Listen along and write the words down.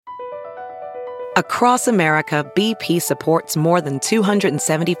Across America, BP supports more than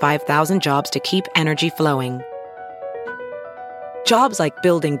 275,000 jobs to keep energy flowing. Jobs like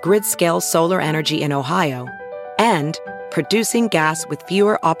building grid-scale solar energy in Ohio and producing gas with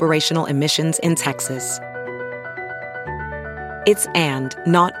fewer operational emissions in Texas. It's and,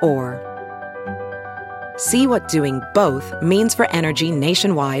 not or. See what doing both means for energy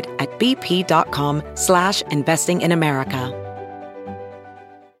nationwide at bp.com/investing in America.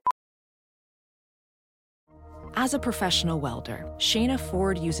 As a professional welder, Shayna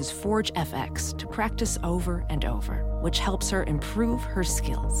Ford uses Forge FX to practice over and over, which helps her improve her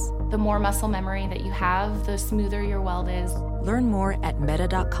skills. The more muscle memory that you have, the smoother your weld is. Learn more at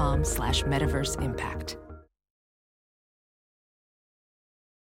meta.com/metaverse impact.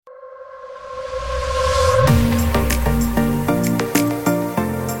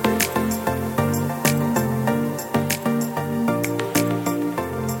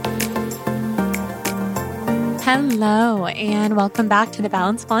 Hello, and welcome back to the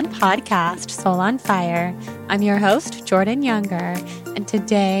Balance Blonde podcast, Soul on Fire. I'm your host, Jordan Younger, and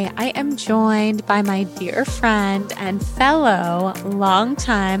today I am joined by my dear friend and fellow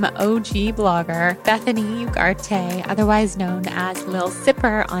longtime OG blogger, Bethany Ugarte, otherwise known as Lil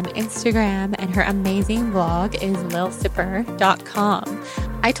Sipper on Instagram, and her amazing blog is lilsipper.com.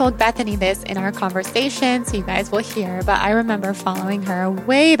 I told Bethany this in our conversation, so you guys will hear, but I remember following her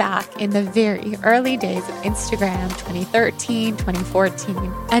way back in the very early days of Instagram, 2013,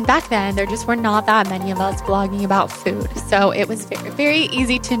 2014. And back then, there just were not that many of us blogging about food. So it was very, very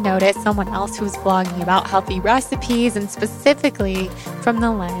easy to notice someone else who was blogging about healthy recipes, and specifically from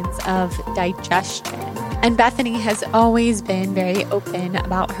the lens of digestion. And Bethany has always been very open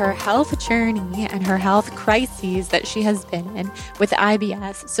about her health journey and her health crises that she has been in with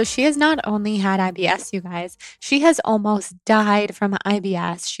IBS. So she has not only had IBS, you guys, she has almost died from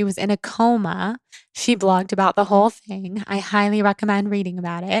IBS. She was in a coma. She blogged about the whole thing. I highly recommend reading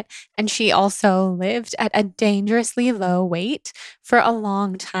about it. And she also lived at a dangerously low weight for a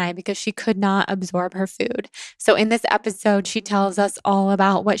long time because she could not absorb her food. So in this episode, she tells us all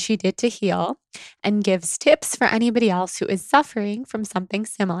about what she did to heal and gives tips for anybody else who is suffering from something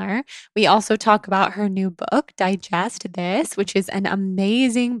similar. We also talk about her new book, Digest This, which is an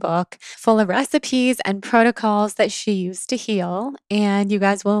amazing book full of recipes and protocols that she used to heal. And you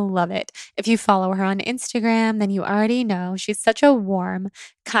guys will love it. If you follow her on Instagram, then you already know she's such a warm,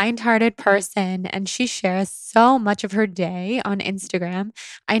 kind-hearted person, and she shares so much of her day on Instagram.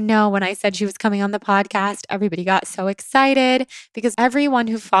 I know when I said she was coming on the podcast, everybody got so excited because everyone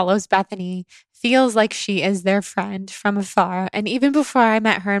who follows Bethany feels like she is their friend from afar. And even before I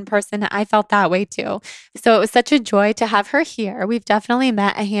met her in person, I felt that way too. So it was such a joy to have her here. We've definitely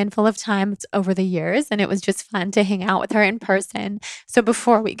met a handful of times over the years, and it was just fun to hang out with her in person. So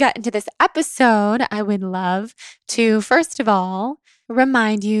before we get into this episode, I would love to, first of all,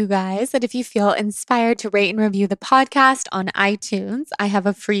 remind you guys that if you feel inspired to rate and review the podcast on iTunes, I have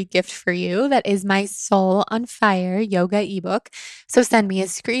a free gift for you. That is my Soul on Fire yoga ebook. So send me a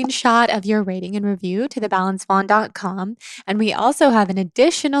screenshot of your rating and review to thebalancebond.com. And we also have an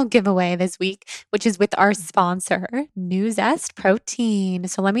additional giveaway this week, which is with our sponsor, Nuzest Protein.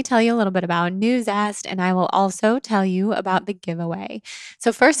 So let me tell you a little bit about Nuzest, and I will also tell you about the giveaway.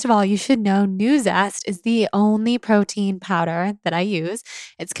 So first of all, you should know Nuzest is the only protein powder that I use.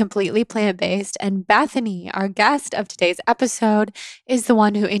 It's completely plant-based, and Bethany, our guest of today's episode, is the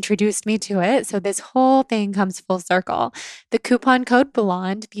one who introduced me to it. So this whole thing comes full circle. The coupon code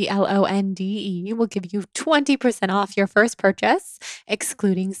BLONDE, BLONDE, will give you 20% off your first purchase,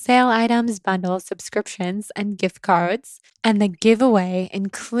 excluding sale items, bundles, subscriptions, and gift cards. And the giveaway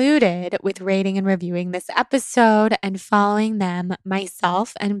included with rating and reviewing this episode and following them,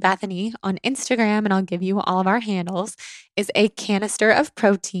 myself and Bethany, on Instagram, and I'll give you all of our handles, is a canister of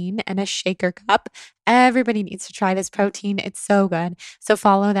protein and a shaker cup. Everybody needs to try this protein. It's so good. So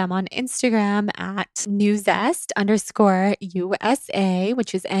follow them on Instagram at Nuzest_USA,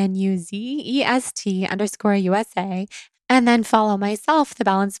 which is NUZEST_USA. And then follow myself, The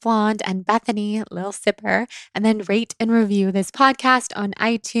Balanced Blonde, and Bethany, Lil Sipper, and then rate and review this podcast on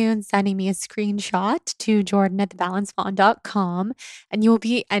iTunes, sending me a screenshot to jordan@thebalancedblonde.com, and you will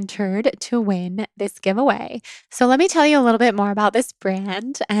be entered to win this giveaway. So let me tell you a little bit more about this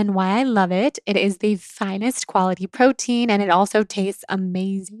brand and why I love it. It is the finest quality protein, and it also tastes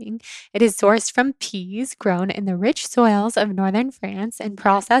amazing. It is sourced from peas grown in the rich soils of northern France and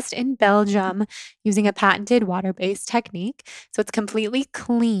processed in Belgium using a patented water-based technique. unique. So it's completely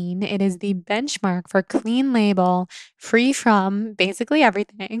clean. It is the benchmark for clean label, free from basically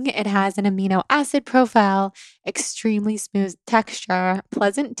everything. It has an amino acid profile, extremely smooth texture,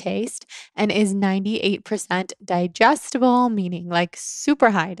 pleasant taste, and is 98% digestible, meaning like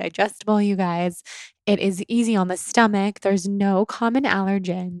super high digestible, you guys. It is easy on the stomach. There's no common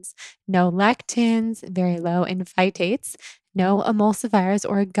allergens, no lectins, very low in phytates, no emulsifiers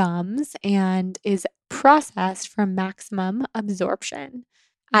or gums, and is processed for maximum absorption.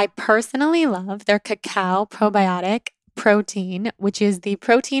 I personally love their cacao probiotic protein, which is the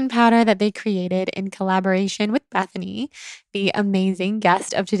protein powder that they created in collaboration with Bethany, the amazing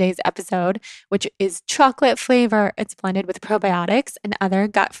guest of today's episode, which is chocolate flavor. It's blended with probiotics and other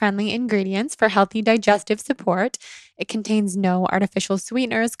gut-friendly ingredients for healthy digestive support. It contains no artificial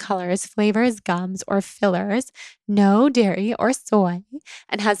sweeteners, colors, flavors, gums, or fillers, no dairy or soy,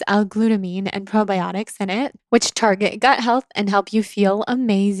 and has L-glutamine and probiotics in it, which target gut health and help you feel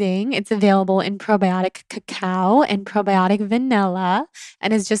amazing. It's available in probiotic cacao and probiotic vanilla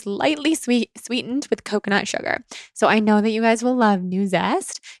and is just lightly sweetened with coconut sugar. So I know that you guys will love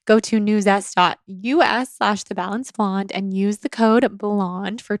Nuzest. Go to nuzest.us/thebalancedblonde and use the code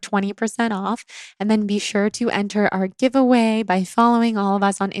BLONDE for 20% off. And then be sure to enter our giveaway by following all of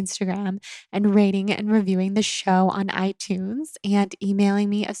us on Instagram and rating and reviewing the show on iTunes and emailing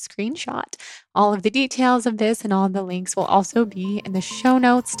me a screenshot. All of the details of this and all of the links will also be in the show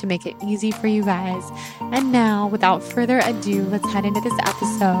notes to make it easy for you guys. And now, without further ado, let's head into this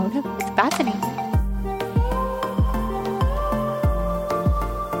episode with Bethany.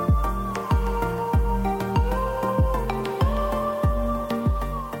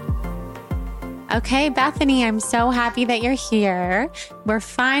 Okay, Bethany, I'm so happy that you're here. We're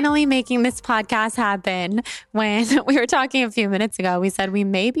finally making this podcast happen. When we were talking a few minutes ago, we said we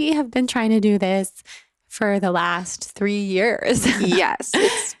maybe have been trying to do this for the last 3 years. Yes,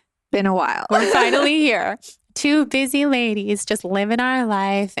 it's been a while. We're finally here. Two busy ladies just living our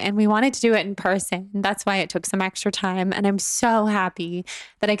life, and we wanted to do it in person. That's why it took some extra time. And I'm so happy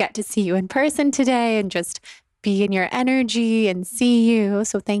that I get to see you in person today and just be in your energy and see you.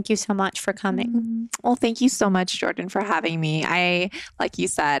 So thank you so much for coming. Well, thank you so much, Jordan, for having me. Like you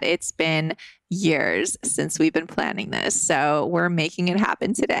said, it's been years since we've been planning this. So we're making it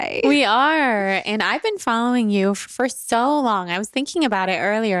happen today. We are. And I've been following you for so long. I was thinking about it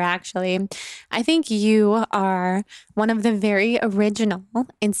earlier, actually. I think you are one of the very original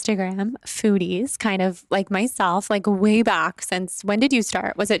Instagram foodies, kind of like myself, like way back since, when did you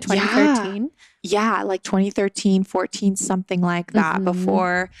start? Was it 2013? Yeah, like 2013, 14, something like that,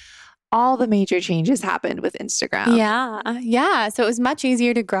 before all the major changes happened with Instagram. Yeah. So it was much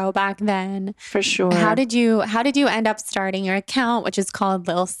easier to grow back then. For sure. How did you end up starting your account, which is called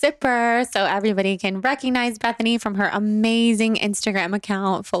Lil Sipper, so everybody can recognize Bethany from her amazing Instagram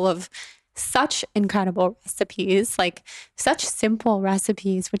account full of such incredible recipes, like such simple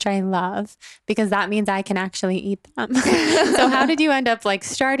recipes, which I love because that means I can actually eat them. So how did you end up like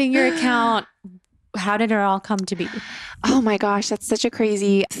starting your account? How did it all come to be? Oh my gosh, that's such a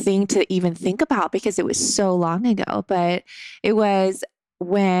crazy thing to even think about because it was so long ago. But it was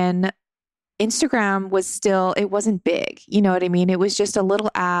when Instagram was still, it wasn't big. You know what I mean? It was just a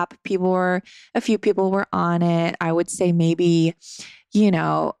little app. A few people were on it. I would say maybe,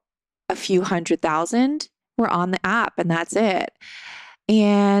 a few 100,000 were on the app, and that's it.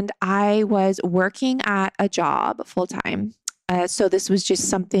 And I was working at a job full time. So this was just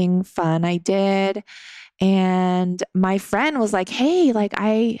something fun I did. And my friend was like, hey, like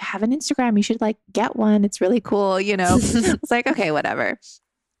I have an Instagram. You should like get one. It's really cool. I was like, okay, whatever.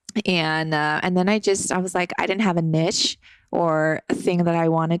 And then I was like, I didn't have a niche or a thing that I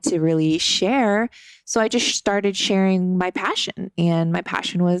wanted to really share. So I just started sharing my passion, and my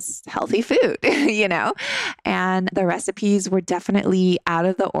passion was healthy food, and the recipes were definitely out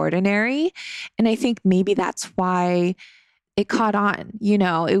of the ordinary. And I think maybe that's why it caught on.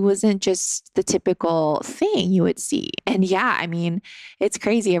 It wasn't just the typical thing you would see. And yeah, I mean, it's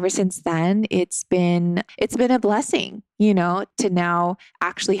crazy. Ever since then, it's been a blessing, to now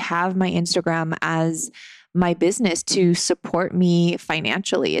actually have my Instagram as my business to support me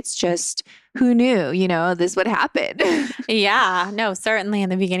financially. It's just, who knew, this would happen? Yeah, no, certainly in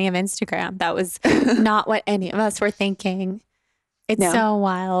the beginning of Instagram, that was not what any of us were thinking. It's so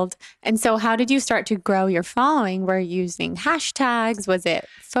wild. And so how did you start to grow your following? Were you using hashtags? Was it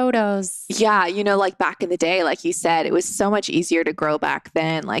photos? Yeah. Like back in the day, like you said, it was so much easier to grow back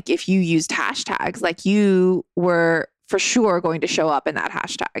then. Like if you used hashtags, like you were for sure going to show up in that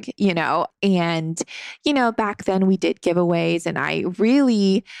hashtag, and, back then we did giveaways, and I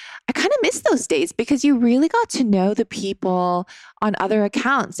kind of miss those days because you really got to know the people on other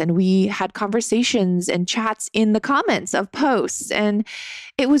accounts, and we had conversations and chats in the comments of posts. And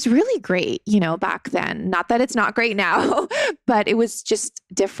it was really great, back then. Not that it's not great now, but it was just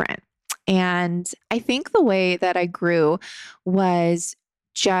different. And I think the way that I grew was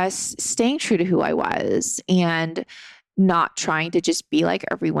just staying true to who I was and not trying to just be like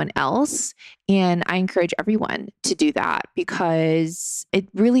everyone else. And I encourage everyone to do that because it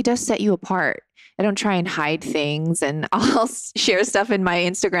really does set you apart. I don't try and hide things, and I'll share stuff in my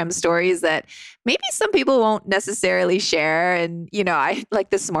Instagram stories that maybe some people won't necessarily share. And, I like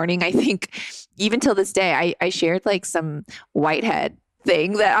this morning, I think even till this day, I shared like some whitehead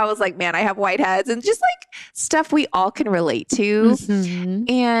thing that I was like, man, I have whiteheads, and just like stuff we all can relate to.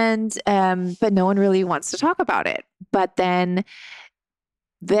 Mm-hmm. And, but no one really wants to talk about it. But then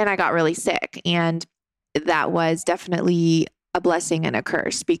I got really sick, and that was definitely a blessing and a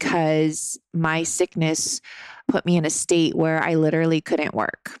curse because my sickness put me in a state where I literally couldn't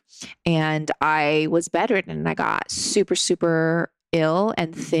work, and I was bedridden, and I got super, super ill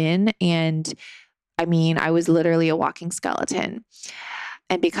and thin. And I mean, I was literally a walking skeleton.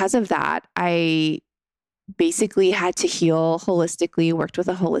 And because of that, I basically had to heal holistically, worked with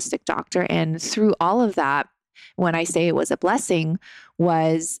a holistic doctor. And through all of that, when I say it was a blessing,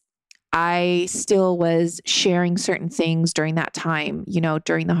 was I still was sharing certain things during that time,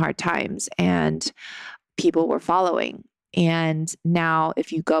 during the hard times, and people were following. And now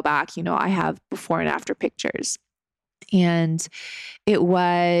if you go back, I have before and after pictures. And it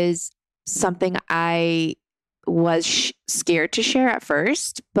was something I was scared to share at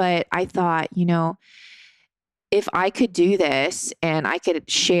first, but I thought, if I could do this and I could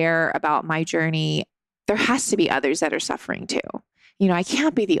share about my journey, there has to be others that are suffering too. I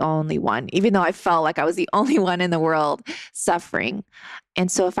can't be the only one, even though I felt like I was the only one in the world suffering.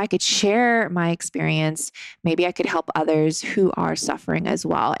 And so if I could share my experience, maybe I could help others who are suffering as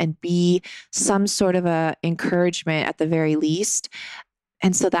well and be some sort of a encouragement at the very least.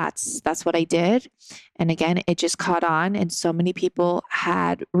 And so that's what I did. And again, it just caught on. And so many people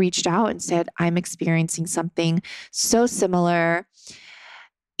had reached out and said, I'm experiencing something so similar.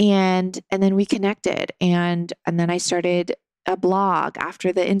 And then we connected. And then I started a blog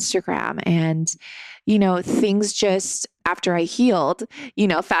after the Instagram. And, things just after I healed,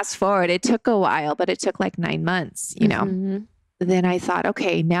 fast forward, it took a while, but it took like 9 months, Mm-hmm. Then I thought,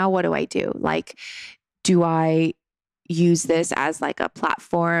 okay, now what do I do? Like, do I use this as like a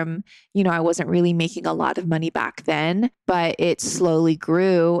platform? I wasn't really making a lot of money back then, but it slowly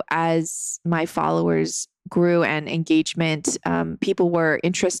grew as my followers grew and engagement. People were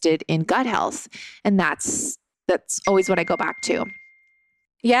interested in gut health. And that's always what I go back to.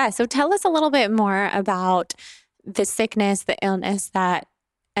 Yeah. So tell us a little bit more about the sickness, the illness that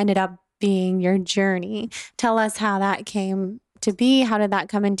ended up being your journey. Tell us how that came to be. How did that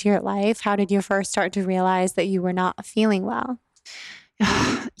come into your life? How did you first start to realize that you were not feeling well?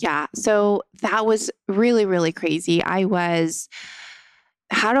 Yeah. So that was really, really crazy. How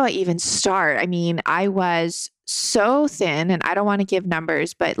do I even start? I mean, I was so thin, and I don't want to give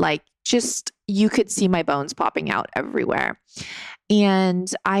numbers, but like just you could see my bones popping out everywhere.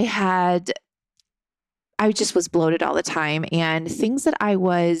 And I just was bloated all the time, and things that I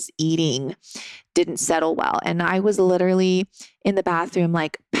was eating didn't settle well. And I was literally in the bathroom,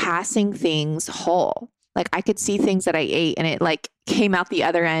 like passing things whole. Like I could see things that I ate and it like came out the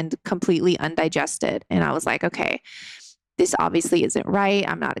other end completely undigested. And I was like, okay, this obviously isn't right.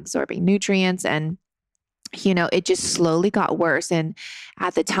 I'm not absorbing nutrients. And it just slowly got worse. And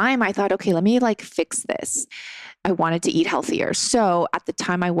at the time I thought, okay, let me like fix this. I wanted to eat healthier. So at the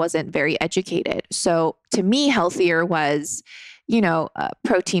time I wasn't very educated. So to me, healthier was,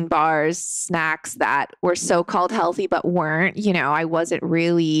 protein bars, snacks that were so-called healthy, but weren't, I wasn't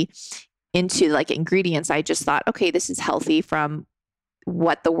really into like ingredients. I just thought, okay, this is healthy from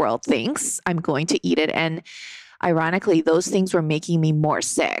what the world thinks. I'm going to eat it. And ironically, those things were making me more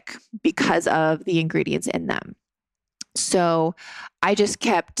sick because of the ingredients in them. So I just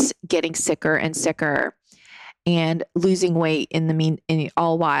kept getting sicker and sicker and losing weight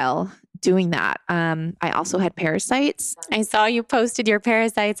all while doing that. I also had parasites. I saw you posted your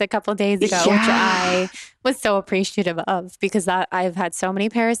parasites a couple of days ago, which I was so appreciative of because I've had so many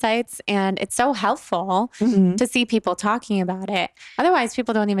parasites, and it's so helpful to see people talking about it. Otherwise,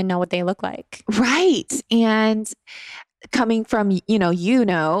 people don't even know what they look like. Right. And coming from,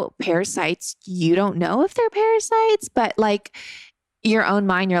 parasites, you don't know if they're parasites, but like your own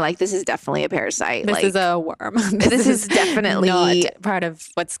mind, you're like, this is definitely a parasite. This like, is a worm. This is definitely not part of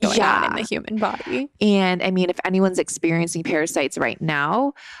what's going on in the human body. And I mean, if anyone's experiencing parasites right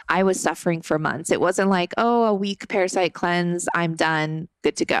now, I was suffering for months. It wasn't like, oh, a week parasite cleanse, I'm done,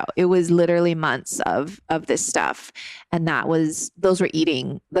 good to go. It was literally months of this stuff. And those were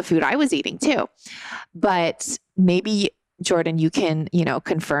eating the food I was eating too. But maybe Jordan, you can,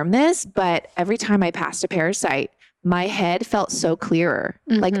 confirm this, but every time I passed a parasite, my head felt so clearer,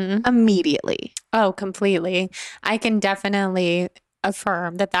 like immediately. Oh, completely. I can definitely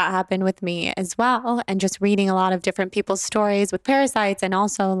affirm that happened with me as well. And just reading a lot of different people's stories with parasites and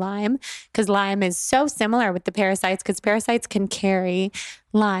also Lyme, because Lyme is so similar with the parasites, because parasites can carry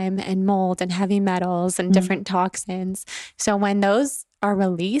Lyme and mold and heavy metals and different toxins. So when those are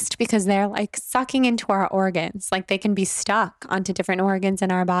released, because they're like sucking into our organs, like they can be stuck onto different organs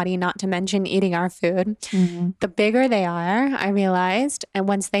in our body, not to mention eating our food. The bigger they are, I realized, and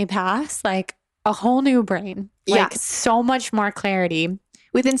once they pass, like a whole new brain, like so much more clarity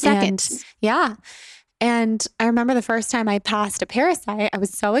within seconds. And I remember the first time I passed a parasite, I was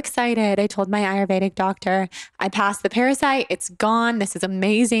so excited. I told my Ayurvedic doctor, I passed the parasite. It's gone. This is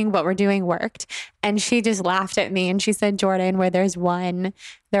amazing. What we're doing worked. And she just laughed at me and she said, Jordan, where there's one,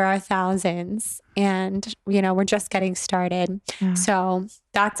 there are thousands. And, we're just getting started. So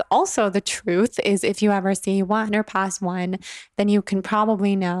that's also the truth, is if you ever see one or pass one, then you can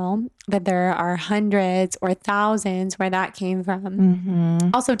probably know that there are hundreds or thousands where that came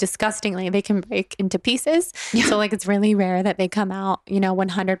from. Also, disgustingly, they can break into pieces. So like, it's really rare that they come out,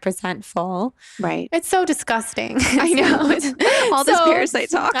 100% full. Right. It's so disgusting. I know. All this parasite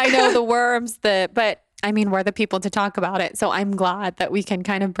talk. I know, the worms, but I mean, we're the people to talk about it. So I'm glad that we can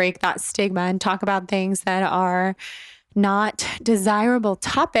kind of break that stigma and talk about things that are not desirable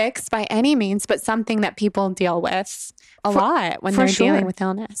topics by any means, but something that people deal with a lot when they're dealing with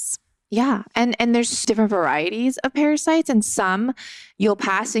illness. Yeah. And there's different varieties of parasites, and some you'll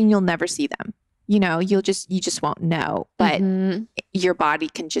pass and you'll never see them. You just won't know, but your body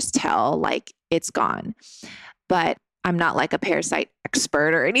can just tell, like, it's gone. But I'm not like a parasite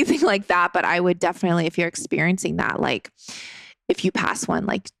expert or anything like that, but I would definitely, if you're experiencing that, like if you pass one,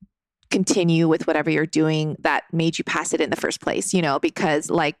 like continue with whatever you're doing that made you pass it in the first place, because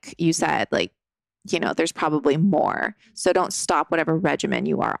like you said, like, there's probably more. So don't stop whatever regimen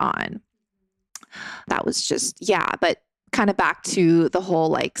you are on. That was just, but kind of back to the whole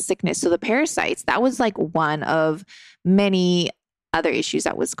like sickness. So the parasites, that was like one of many other issues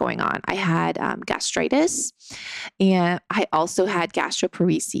that was going on. I had gastritis, and I also had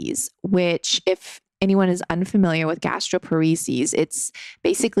gastroparesis, which, if anyone is unfamiliar with gastroparesis, it's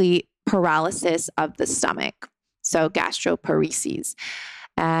basically paralysis of the stomach. So gastroparesis.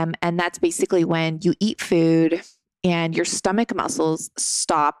 And that's basically when you eat food and your stomach muscles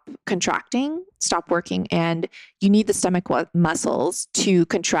stop contracting, stop working, and you need the stomach muscles to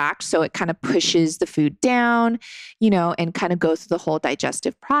contract. So it kind of pushes the food down, and kind of goes through the whole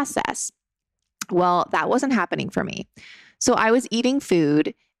digestive process. Well, that wasn't happening for me. So I was eating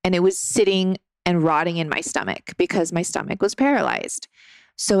food and it was sitting and rotting in my stomach because my stomach was paralyzed.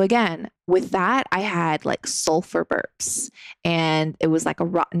 So again, with that, I had like sulfur burps, and it was like a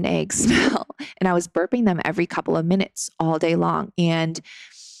rotten egg smell, and I was burping them every couple of minutes all day long, and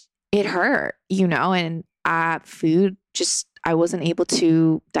it hurt, and food just, I wasn't able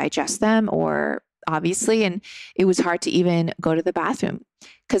to digest them, or obviously, and it was hard to even go to the bathroom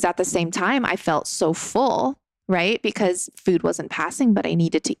because at the same time I felt so full, right? Because food wasn't passing, but I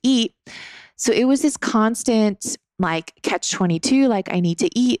needed to eat. So it was this constant like catch-22, like I need to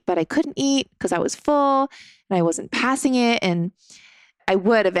eat, but I couldn't eat because I was full and I wasn't passing it. And I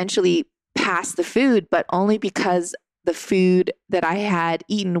would eventually pass the food, but only because the food that I had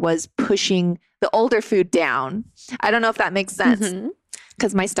eaten was pushing the older food down. I don't know if that makes sense,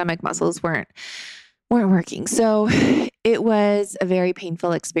 because my stomach muscles weren't working. So it was a very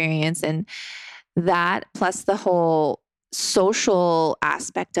painful experience. And that, plus the whole social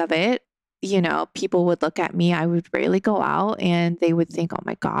aspect of it, people would look at me. I would rarely go out and they would think, oh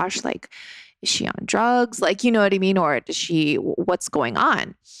my gosh, like, is she on drugs? Like, you know what I mean? Or what's going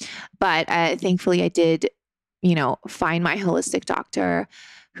on? But thankfully I did, find my holistic doctor,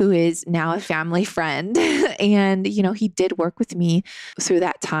 who is now a family friend. And, he did work with me through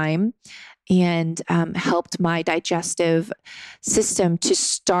that time and helped my digestive system to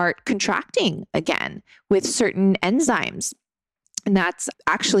start contracting again with certain enzymes. And that's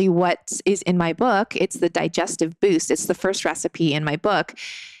actually what is in my book. It's the digestive boost. It's the first recipe in my book.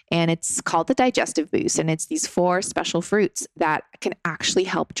 And it's called the digestive boost. And it's these 4 special fruits that can actually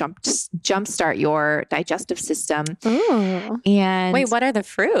help jumpstart your digestive system. Ooh. And wait, what are the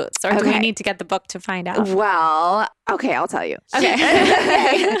fruits? Or do we need to get the book to find out? Well, okay, I'll tell you. Okay.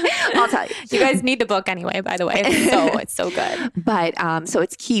 I'll tell you. You guys need the book anyway, by the way. It's so good. But so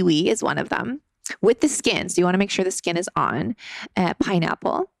it's kiwi is one of them. With the skin, so you want to make sure the skin is on.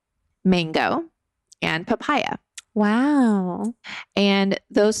 Pineapple, mango, and papaya. Wow. And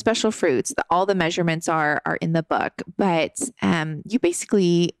those special fruits, all the measurements are in the book, but you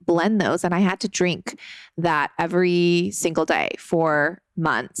basically blend those. And I had to drink that every single day for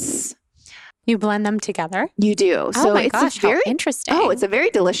months. You blend them together? You do. So my gosh, how interesting. Oh, it's a very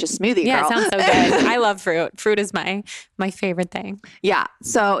delicious smoothie, yeah, girl. It sounds so good. I love fruit. Fruit is my favorite thing. Yeah.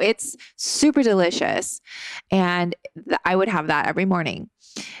 So it's super delicious. And I would have that every morning.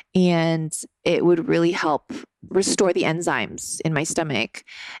 And it would really help restore the enzymes in my stomach.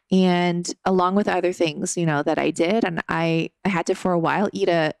 And along with other things, that I did, and I had to for a while eat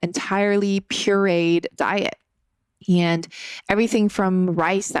an entirely pureed diet. And everything from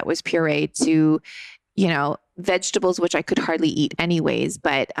rice that was pureed to, vegetables, which I could hardly eat anyways,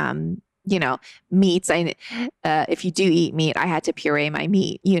 but, meats. If you do eat meat, I had to puree my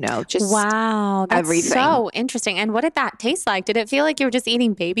meat, just wow, that's everything. So interesting. And what did that taste like? Did it feel like you were just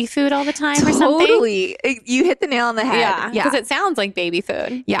eating baby food all the time or something? Totally. You hit the nail on the head. Yeah. Because it sounds like baby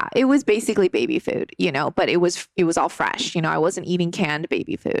food. Yeah. It was basically baby food, but it was all fresh. I wasn't eating canned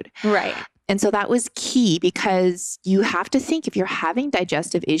baby food. Right. And so that was key because you have to think if you're having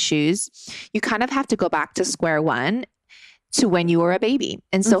digestive issues, you kind of have to go back to square one to when you were a baby.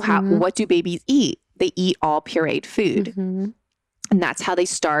 And so what do babies eat? They eat all pureed food. Mm-hmm. And that's how they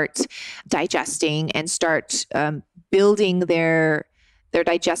start digesting and start building their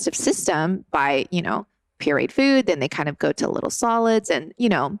digestive system by, pureed food. Then they kind of go to little solids and,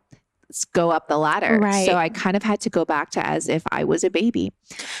 go up the ladder. Right. So I kind of had to go back to as if I was a baby.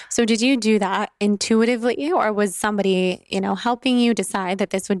 So did you do that intuitively, or was somebody, helping you decide that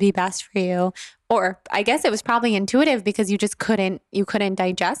this would be best for you? Or I guess it was probably intuitive because you just couldn't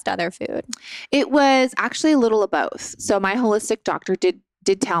digest other food. It was actually a little of both. So my holistic doctor did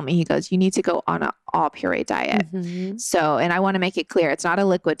tell me, he goes, you need to go on an all puree diet. Mm-hmm. So, and I want to make it clear, it's not a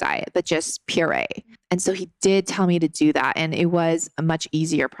liquid diet, but just puree. And so he did tell me to do that. And it was a much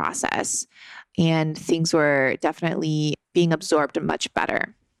easier process. And things were definitely being absorbed much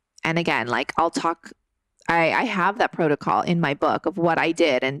better. And again, like I have that protocol in my book of what I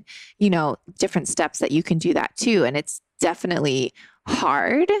did and, different steps that you can do that too. And it's definitely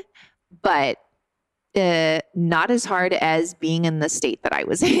hard, but not as hard as being in the state that I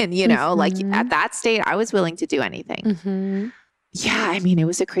was in, like at that state, I was willing to do anything. Mm-hmm. Yeah. I mean, it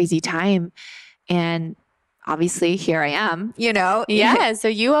was a crazy time. And obviously here I am, Yeah. So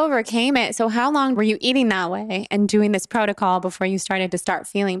you overcame it. So how long were you eating that way and doing this protocol before you started to start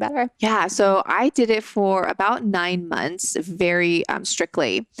feeling better? Yeah. So I did it for about 9 months, very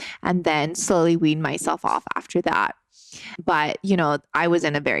strictly, and then slowly weaned myself off after that. But, I was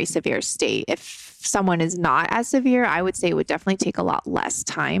in a very severe state. If someone is not as severe, I would say it would definitely take a lot less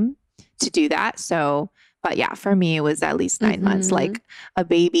time to do that. So, but yeah, for me, it was at least 9 months, like a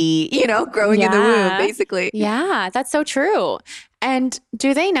baby, growing in the womb, basically. Yeah, that's so true. And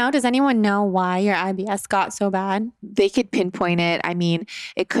does anyone know why your IBS got so bad? They could pinpoint it. I mean,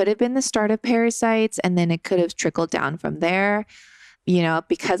 it could have been the start of parasites and then it could have trickled down from there.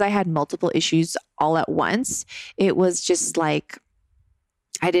 Because I had multiple issues all at once, it was just like,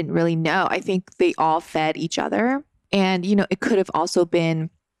 I didn't really know. I think they all fed each other. And, it could have also been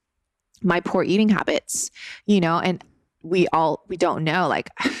my poor eating habits, and we don't know, like,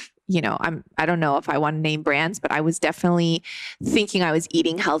 I don't know if I want to name brands, but I was definitely thinking I was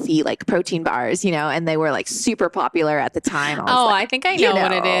eating healthy, like protein bars, and they were like super popular at the time. I think I know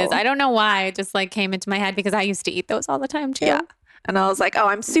what it is. I don't know why. It just like came into my head because I used to eat those all the time too. Yeah. And I was like, oh,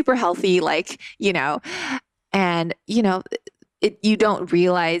 I'm super healthy. Like, and you don't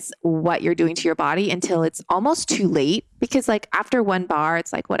realize what you're doing to your body until it's almost too late, because like after one bar,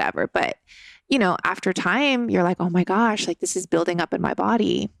 it's like, whatever. But, after time, you're like, oh my gosh, like this is building up in my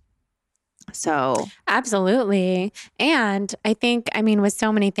body. So absolutely. And I think, with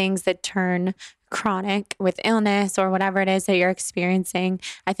so many things that turn chronic with illness or whatever it is that you're experiencing,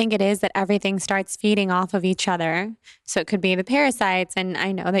 I think it is that everything starts feeding off of each other. So it could be the parasites. And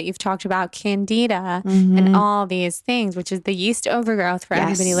I know that you've talked about candida and all these things, which is the yeast overgrowth for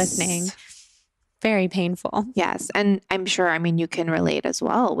everybody listening. Very painful. Yes. And I'm sure, you can relate as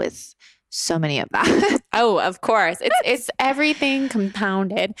well with so many of that. Oh, of course. It's everything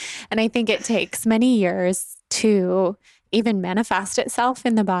compounded. And I think it takes many years to even manifest itself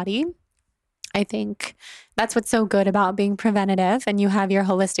in the body. I think that's what's so good about being preventative. And you have your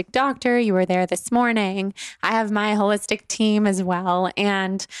holistic doctor. You were there this morning. I have my holistic team as well.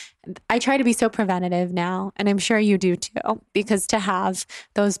 And I try to be so preventative now. And I'm sure you do too, because to have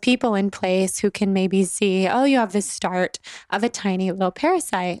those people in place who can maybe see, oh, you have the start of a tiny little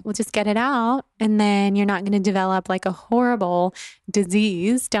parasite. We'll just get it out. And then you're not going to develop like a horrible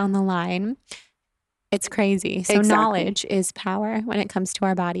disease down the line. It's crazy. So knowledge is power when it comes to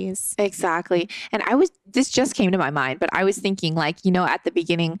our bodies. Exactly. And this just came to my mind, but I was thinking like, at the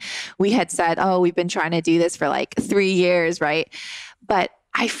beginning we had said, oh, we've been trying to do this for like 3 years, right? But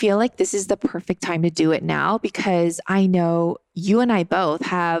I feel like this is the perfect time to do it now, because I know you and I both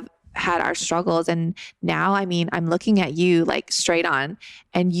have had our struggles. And now, I'm looking at you like straight on,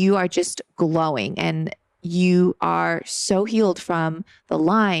 and you are just glowing, and you are so healed from the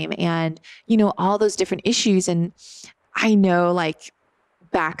Lyme and, all those different issues. And I know like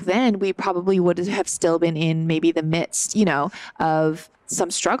back then we probably would have still been in maybe the midst, of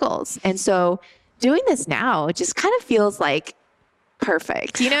some struggles. And so doing this now, it just kind of feels like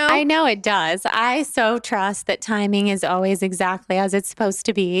perfect, I know it does. I so trust that timing is always exactly as it's supposed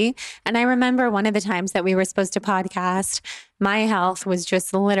to be. And I remember one of the times that we were supposed to podcast, my health was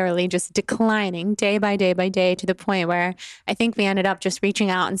just literally just declining day by day by day, to the point where I think we ended up just reaching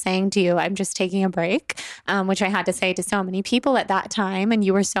out and saying to you, I'm just taking a break, which I had to say to so many people at that time. And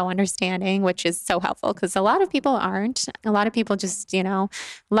you were so understanding, which is so helpful, because a lot of people aren't. A lot of people just,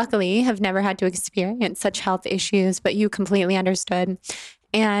 luckily have never had to experience such health issues, but you completely understood.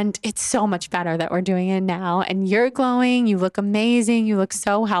 And it's so much better that we're doing it now. And you're glowing. You look amazing. You look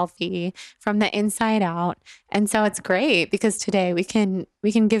so healthy from the inside out. And so it's great, because today we can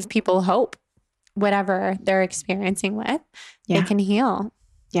give people hope, whatever they're experiencing with, they can heal.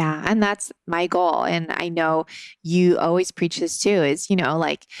 Yeah. And that's my goal. And I know you always preach this too, is,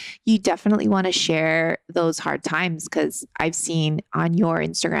 like you definitely want to share those hard times, because I've seen on your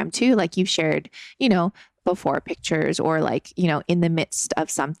Instagram too, like you've shared, before pictures, or like, in the midst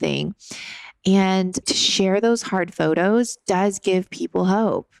of something. And to share those hard photos does give people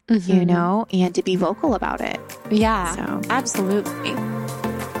hope, and to be vocal about it. Yeah, so. Absolutely.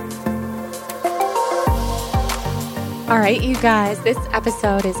 All right, you guys, this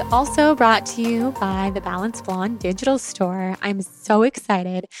episode is also brought to you by the Balanced Blonde digital store. I'm so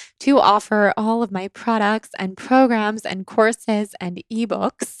excited to offer all of my products and programs and courses and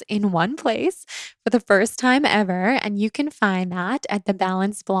ebooks in one place for the first time ever. And you can find that at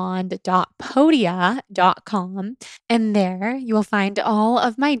thebalancedblonde.podia.com. And there you will find all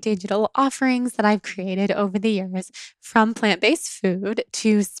of my digital offerings that I've created over the years, from plant-based food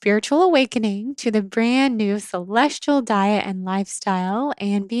to spiritual awakening to the brand new celestial diet and lifestyle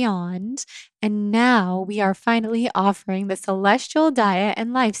and beyond. And now we are finally offering the celestial diet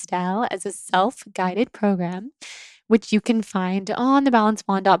and lifestyle as a self-guided program, which you can find on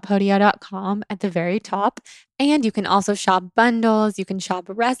thebalancedblonde.podia.com at the very top. And you can also shop bundles. You can shop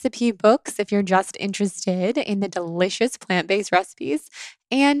recipe books if you're just interested in the delicious plant-based recipes.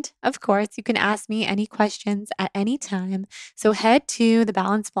 And of course, you can ask me any questions at any time. So head to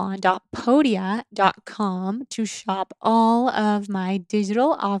thebalancedblonde.podia.com to shop all of my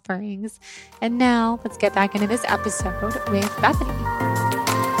digital offerings. And now let's get back into this episode with Bethany.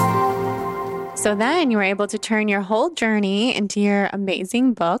 So then you were able to turn your whole journey into your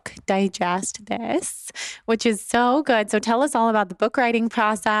amazing book, Digest This, which is so good. So tell us all about the book writing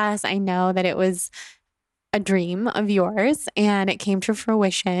process. I know that it was a dream of yours and it came to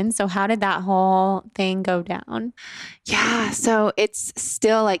fruition. So how did that whole thing go down? Yeah, so it's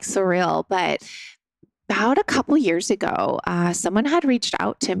still like surreal, but about a couple years ago, someone had reached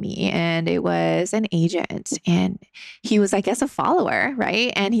out to me, and it was an agent, and he was, I guess, a follower,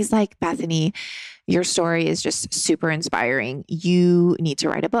 right? And he's like, Bethany, your story is just super inspiring. You need to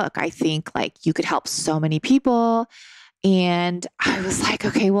write a book. I think like you could help so many people. And I was like,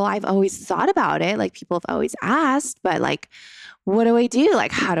 okay, well, I've always thought about it. Like people have always asked, but like, what do I do?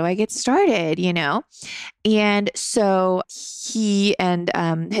 Like, how do I get started? And so he and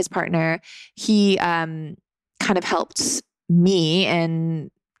his partner, he kind of helped me and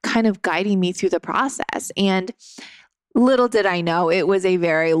kind of guiding me through the process. And little did I know, it was a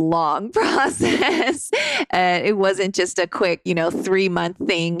very long process. It wasn't just a quick, 3-month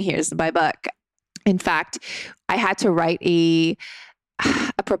thing. Here's my book. In fact, I had to write a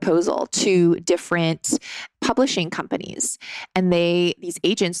proposal to different publishing companies, and these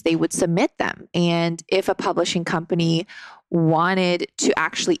agents, they would submit them. And if a publishing company wanted to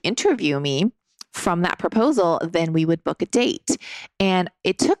actually interview me from that proposal, then we would book a date. And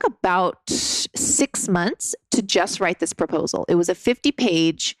it took about 6 months to just write this proposal. It was a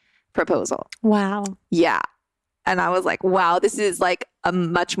 50-page proposal. Wow. Yeah. And I was like, wow, this is like a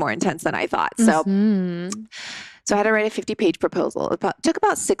much more intense than I thought. So, so I had to write a 50-page proposal. It took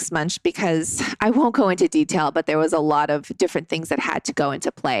about 6 months because I won't go into detail, but there was a lot of different things that had to go into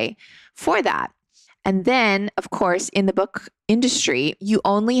play for that. And then, of course, in the book industry, you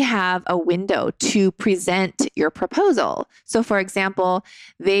only have a window to present your proposal. So, for example,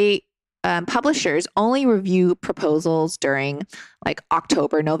 publishers only review proposals during like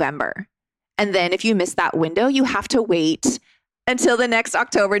October, November. And then if you miss that window, you have to wait until the next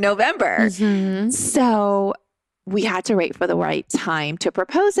October, November. So we had to wait for the right time to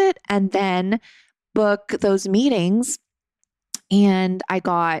propose it and then book those meetings. And I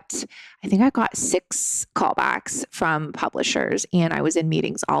think I got 6 callbacks from publishers, and I was in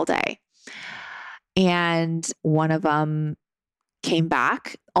meetings all day. And one of them came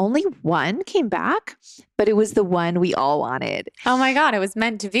back. Only one came back, but it was the one we all wanted. Oh my God, it was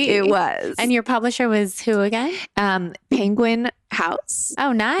meant to be. It was. And your publisher was who again? Penguin House.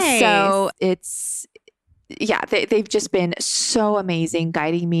 Oh, nice. So they've just been so amazing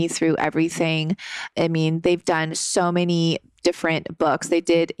guiding me through everything. I mean, they've done so many different books. They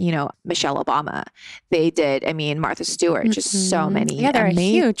did, Michelle Obama. They did, Martha Stewart, just so many. Yeah, they're a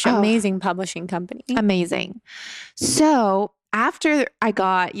huge, amazing publishing company. Amazing. So after I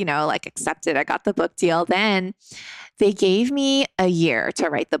got, accepted, I got the book deal, then they gave me a year to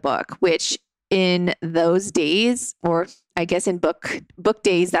write the book, which in those days, or I guess in book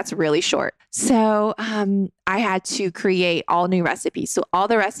days, that's really short. So I had to create all new recipes. So all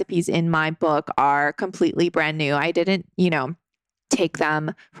the recipes in my book are completely brand new. I didn't, take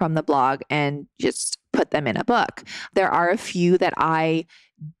them from the blog and just put them in a book. There are a few that I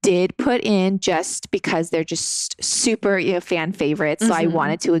did put in just because they're just super, fan favorites. So I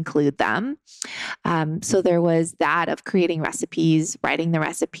wanted to include them. So there was that of creating recipes, writing the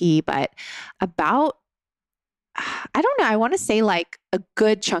recipe, but about, I don't know, I want to say like a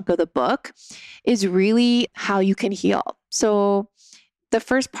good chunk of the book is really how you can heal. So the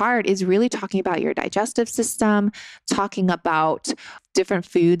first part is really talking about your digestive system, talking about different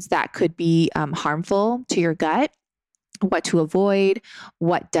foods that could be harmful to your gut, what to avoid,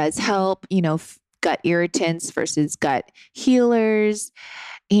 what does help, gut irritants versus gut healers.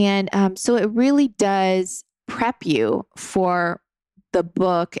 And so it really does prep you for the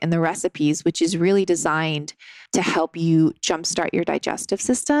book and the recipes, which is really designed to help you jumpstart your digestive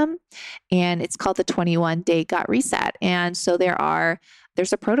system. And it's called the 21-day gut reset. And so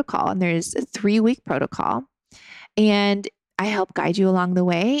there's a protocol, and there's a 3-week protocol. And I help guide you along the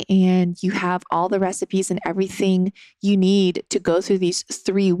way, and you have all the recipes and everything you need to go through these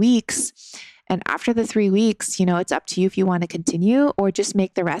 3 weeks. And after the 3 weeks, it's up to you if you want to continue or just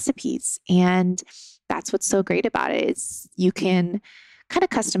make the recipes. And that's what's so great about it is you can kind of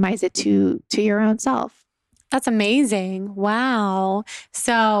customize it to your own self. That's amazing. Wow.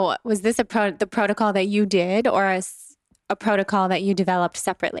 So was this the protocol that you did, or a protocol that you developed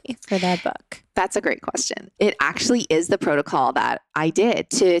separately for the book? That's a great question. It actually is the protocol that I did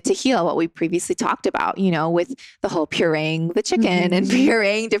to heal what we previously talked about, with the whole pureeing the chicken and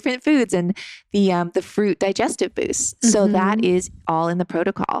pureeing different foods and the fruit digestive boosts. So that is all in the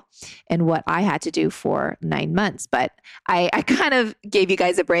protocol and what I had to do for 9 months. But I kind of gave you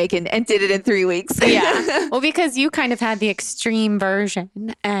guys a break and did it in 3 weeks. Yeah. Well, because you kind of had the extreme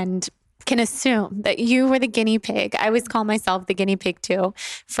version and can assume that you were the guinea pig. I always call myself the guinea pig too.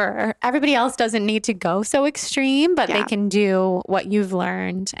 For everybody else doesn't need to go so extreme, but they can do what you've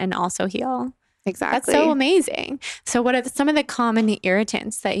learned and also heal. Exactly. That's so amazing. So what are some of the common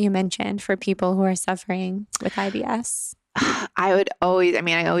irritants that you mentioned for people who are suffering with IBS? I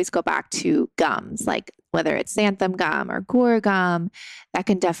always go back to gums, like whether it's xanthan gum or guar gum, that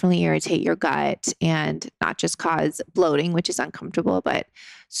can definitely irritate your gut and not just cause bloating, which is uncomfortable, but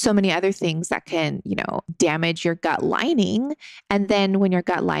so many other things that can, damage your gut lining. And then when your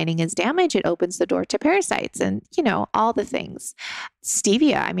gut lining is damaged, it opens the door to parasites and, all the things.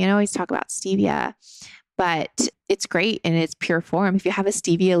 Stevia. I always talk about stevia, but it's great in its pure form. If you have a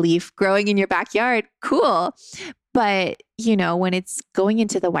stevia leaf growing in your backyard, cool. But, when it's going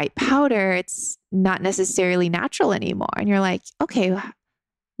into the white powder, it's not necessarily natural anymore. And you're like, okay,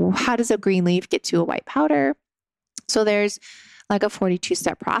 how does a green leaf get to a white powder? So there's like a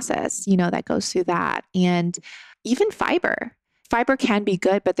 42-step process, that goes through that. And even fiber. Fiber can be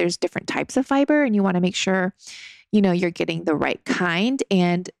good, but there's different types of fiber. And you want to make sure you're getting the right kind,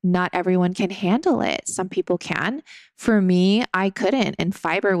 and not everyone can handle it. Some people can. For me, I couldn't. And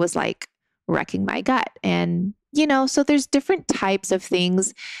fiber was like wrecking my gut. And, so there's different types of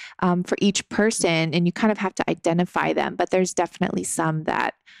things for each person, and you kind of have to identify them. But there's definitely some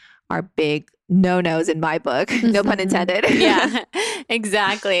that are big no-nos in my book. No pun intended. Yeah,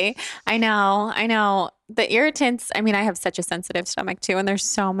 exactly. I know. The irritants, I have such a sensitive stomach too, and there's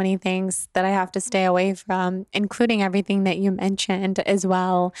so many things that I have to stay away from, including everything that you mentioned, as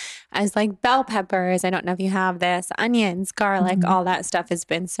well as like bell peppers. I don't know if you have this, onions, garlic, all that stuff has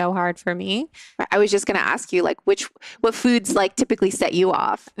been so hard for me. I was just going to ask you, like, what foods like typically set you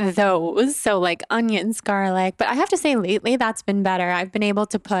off? Those. So like onions, garlic. But I have to say lately that's been better. I've been able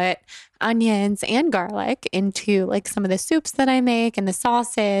to put onions and garlic into like some of the soups that I make and the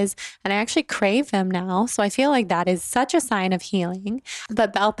sauces, and I actually crave them now. So I feel like that is such a sign of healing.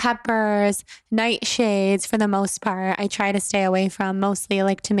 But bell peppers, nightshades, for the most part, I try to stay away from, mostly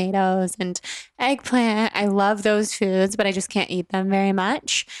like tomatoes and eggplant. I love those foods, but I just can't eat them very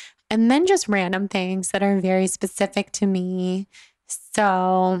much. And then just random things that are very specific to me.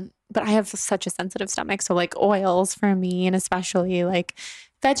 So, but I have such a sensitive stomach. So like oils for me, and especially like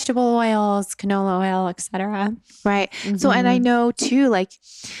vegetable oils, canola oil, etc. Right. So, and I know too, like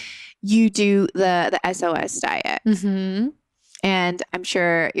you do the SOS diet. And I'm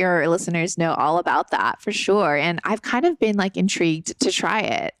sure your listeners know all about that for sure. And I've kind of been like intrigued to try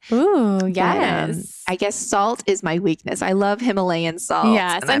it. Ooh, yes. But, I guess salt is my weakness. I love Himalayan salt.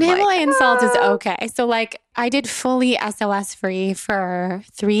 Yes. And Himalayan salt is okay. So like I did fully SOS free for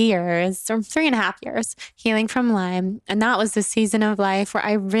 3 years or 3.5 years, healing from Lyme. And that was the season of life where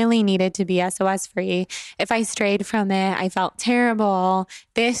I really needed to be SOS free. If I strayed from it, I felt terrible.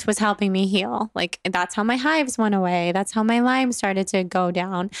 This was helping me heal. Like that's how my hives went away. That's how my Lyme started to go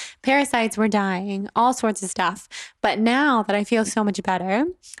down. Parasites were dying, all sorts of stuff. But now that I feel so much better,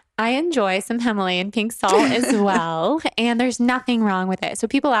 I enjoy some Himalayan pink salt as well, and there's nothing wrong with it. So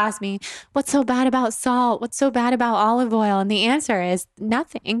people ask me, what's so bad about salt? What's so bad about olive oil? And the answer is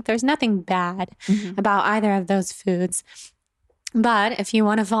nothing. There's nothing bad about either of those foods. But if you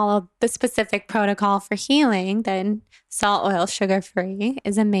want to follow the specific protocol for healing, then salt, oil, sugar-free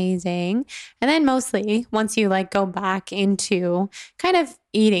is amazing. And then mostly once you like go back into kind of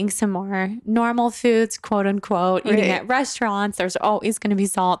eating some more normal foods, quote unquote, eating at restaurants, there's always going to be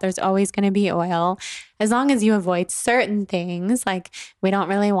salt. There's always going to be oil. As long as you avoid certain things, like we don't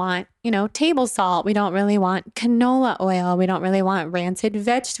really want, table salt. We don't really want canola oil. We don't really want rancid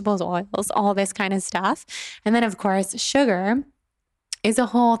vegetables oils, all this kind of stuff. And then of course, sugar is a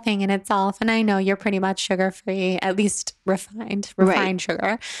whole thing in itself. And I know you're pretty much sugar-free, at least refined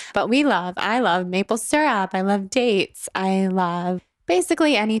sugar. But I love maple syrup. I love dates. I love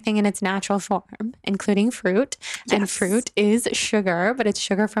basically anything in its natural form, including fruit. Yes. And fruit is sugar, but it's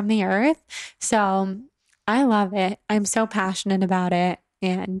sugar from the earth. So I love it. I'm so passionate about it.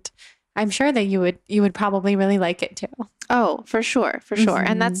 And I'm sure that you would probably really like it too. Oh, for sure.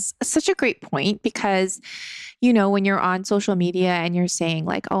 And that's such a great point because, when you're on social media and you're saying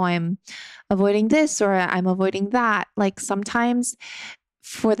like, oh, I'm avoiding this or I'm avoiding that, like sometimes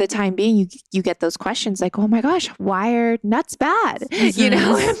for the time being, you get those questions like, oh my gosh, why are nuts bad?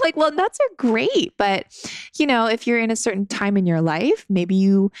 I'm like, well, nuts are great. But, if you're in a certain time in your life, maybe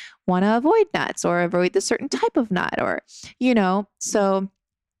you want to avoid nuts or avoid the certain type of nut or, so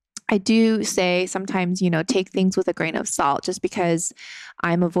I do say sometimes, take things with a grain of salt. Just because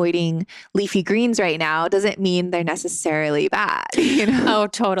I'm avoiding leafy greens right now doesn't mean they're necessarily bad. Oh,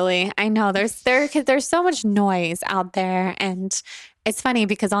 totally. I know there's so much noise out there, and it's funny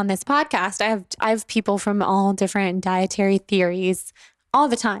because on this podcast, I have people from all different dietary theories all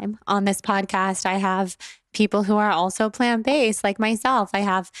the time on this podcast. I have people who are also plant-based like myself. I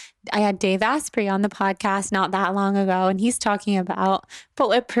had Dave Asprey on the podcast not that long ago, and he's talking about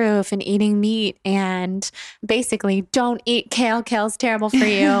bulletproof and eating meat and basically don't eat kale. Kale's terrible for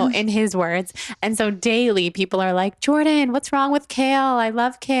you in his words. And so daily people are like, Jordan, what's wrong with kale? I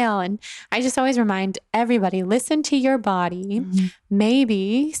love kale. And I just always remind everybody, listen to your body.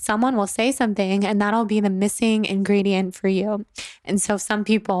 Maybe someone will say something and that'll be the missing ingredient for you. And so some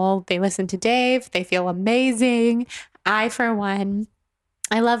people, they listen to Dave, they feel amazing. I, for one,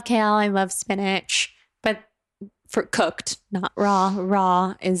 I love kale. I love spinach, but for cooked, not raw.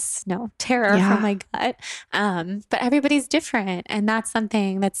 Raw is terror for my gut. But everybody's different. And that's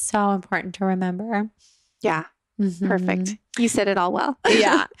something that's so important to remember. Yeah. Perfect. You said it all well.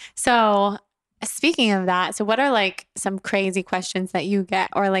 Yeah. So speaking of that, so what are like some crazy questions that you get,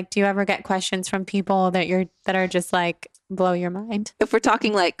 or like, do you ever get questions from people that are just like blow your mind? If we're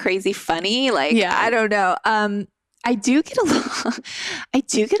talking like crazy funny, like, I don't know. I do get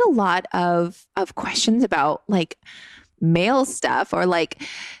a lot of questions about like male stuff or like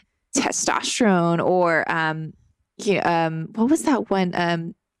testosterone or what was that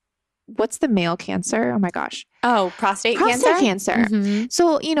one? What's the male cancer? Oh my gosh. Oh, prostate cancer. Mm-hmm.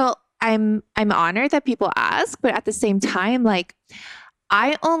 So, I'm honored that people ask, but at the same time, like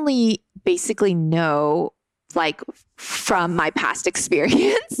I only basically know like from my past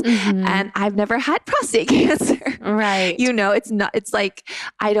experience and I've never had prostate cancer. Right. It's like,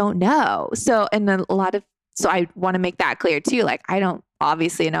 I don't know. So, and then so I want to make that clear too. Like, I don't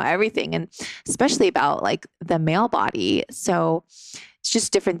obviously know everything and especially about like the male body. So it's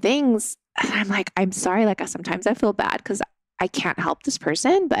just different things. And I'm like, I'm sorry. Like sometimes I feel bad because I can't help this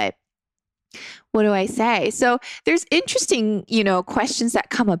person, but what do I say? So there's interesting, questions that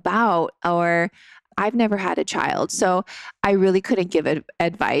come about, or I've never had a child, so I really couldn't give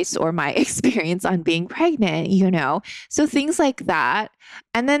advice or my experience on being pregnant, So things like that.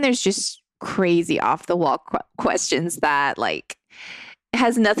 And then there's just crazy off the wall questions that like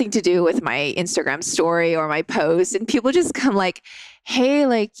has nothing to do with my Instagram story or my post. And people just come like, hey,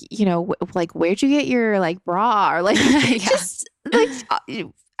 like, like, where'd you get your like bra or like just like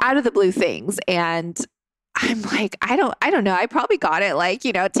out of the blue things. And I'm like, I don't know. I probably got it like,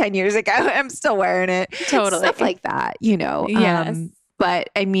 10 years ago. I'm still wearing it. Totally. Stuff like that, Yes. But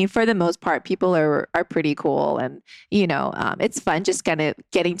I mean, for the most part, people are pretty cool. And, it's fun just kind of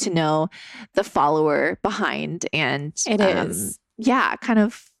getting to know the follower behind. And it is. Yeah, kind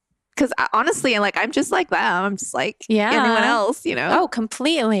of. Because honestly, I'm just like them. I'm just like anyone else, Oh,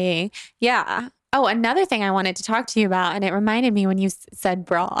 completely. Yeah. Oh, another thing I wanted to talk to you about, and it reminded me when you said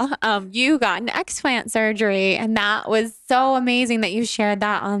bra, you got an explant surgery, and that was so amazing that you shared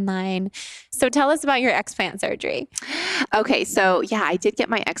that online. So tell us about your explant surgery. Okay. So yeah, I did get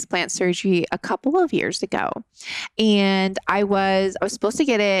my explant surgery a couple of years ago, and I was supposed to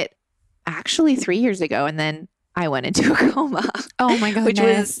get it actually 3 years ago, and then I went into a coma. Oh my goodness. Which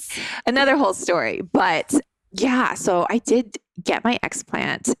was another whole story. But yeah, so I did get my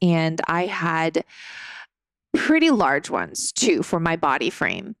explant and I had pretty large ones too for my body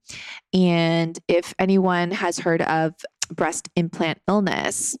frame. And if anyone has heard of breast implant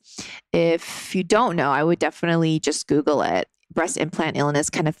illness, if you don't know, I would definitely just Google it. Breast implant illness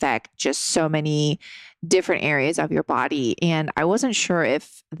can affect just so many different areas of your body. And I wasn't sure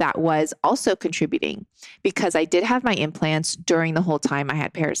if that was also contributing because I did have my implants during the whole time I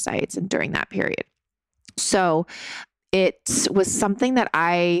had parasites and during that period. So it was something that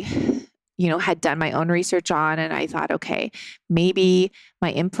I, had done my own research on. And I thought, okay, maybe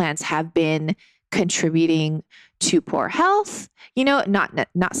my implants have been contributing to poor health,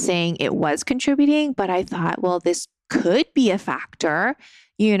 not saying it was contributing, but I thought, well, this could be a factor,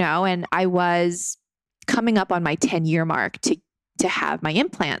 and I was coming up on my 10-year mark to have my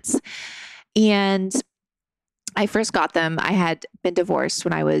implants. And I first got them. I had been divorced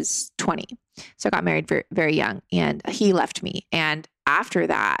when I was 20. So I got married very, very young and he left me. And after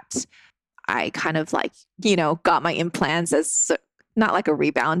that, I kind of like, got my implants as not like a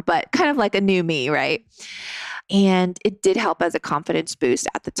rebound, but kind of like a new me, right? And it did help as a confidence boost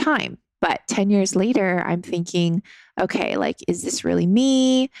at the time. But 10 years later, I'm thinking, okay, like, is this really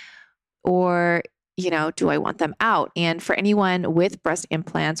me? Or, do I want them out? And for anyone with breast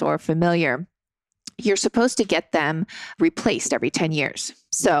implants or familiar, you're supposed to get them replaced every 10 years.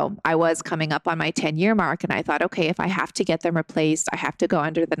 So I was coming up on my 10-year mark and I thought, okay, if I have to get them replaced, I have to go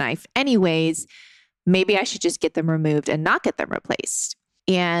under the knife anyways. Maybe I should just get them removed and not get them replaced.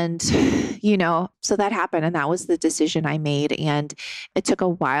 And, so that happened. And that was the decision I made. And it took a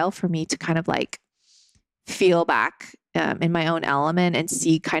while for me to kind of like feel back in my own element and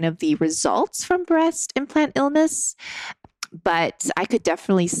see kind of the results from breast implant illness. But I could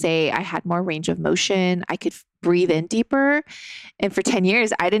definitely say I had more range of motion. I could breathe in deeper. And for 10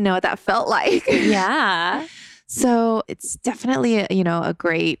 years, I didn't know what that felt like. Yeah. So it's definitely, a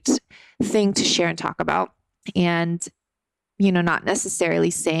great thing to share and talk about. And, not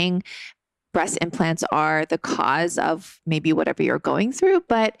necessarily saying breast implants are the cause of maybe whatever you're going through,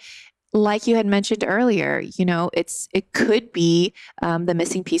 but like you had mentioned earlier, it could be the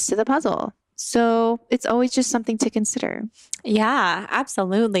missing piece to the puzzle. So it's always just something to consider. Yeah,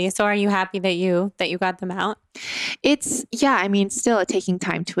 absolutely. So are you happy that you got them out? I mean, still taking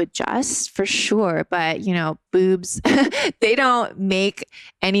time to adjust for sure. But, boobs, they don't make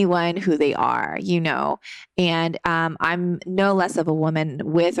anyone who they are, and I'm no less of a woman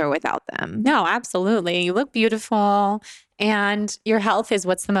with or without them. No, absolutely. You look beautiful and your health is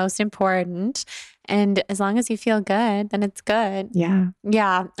what's the most important. And as long as you feel good, then it's good. Yeah.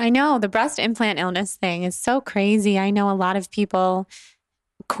 Yeah. I know the breast implant illness thing is so crazy. I know a lot of people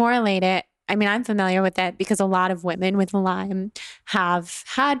correlate it. I mean, I'm familiar with it because a lot of women with Lyme have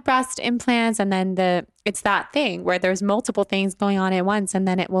had breast implants, and then it's that thing where there's multiple things going on at once, and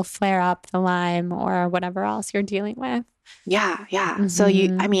then it will flare up the Lyme or whatever else you're dealing with. Yeah. Yeah. So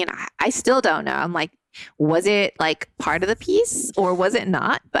I still don't know. I'm like, was it like part of the piece or was it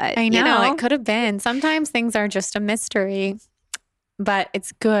not? But I know it could have been. Sometimes things are just a mystery, but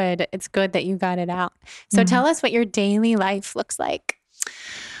it's good. It's good that you got it out. So tell us what your daily life looks like.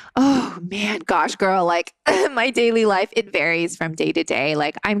 Oh man, gosh, girl, like my daily life, it varies from day to day.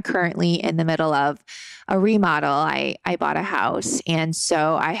 Like I'm currently in the middle of a remodel. I bought a house. And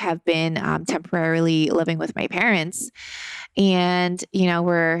so I have been temporarily living with my parents, and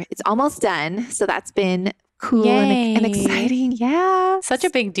it's almost done. So that's been cool and exciting. Yeah. Such a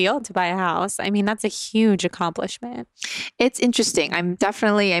big deal to buy a house. I mean, that's a huge accomplishment. It's interesting.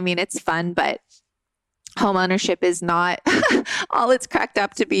 It's fun, but home ownership is not all it's cracked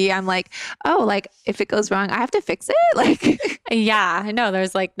up to be. I'm like, oh, like if it goes wrong, I have to fix it. Like, yeah, I know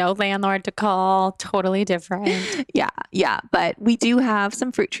there's like no landlord to call. Totally different. Yeah. But we do have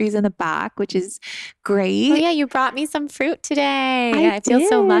some fruit trees in the back, which is great. Oh yeah, you brought me some fruit today. I feel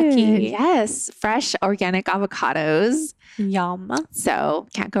so lucky. Yes, fresh organic avocados. Yum. So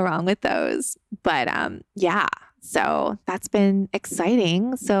can't go wrong with those. But yeah. So that's been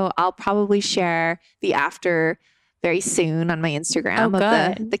exciting. So I'll probably share the after very soon on my Instagram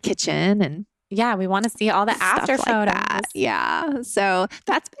of the kitchen. And yeah, we want to see all the after photos. That. Yeah. So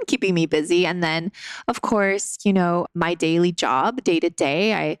that's been keeping me busy. And then of course, my daily job, day to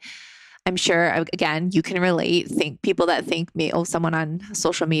day, I'm sure, again, you can relate. People that think me, someone on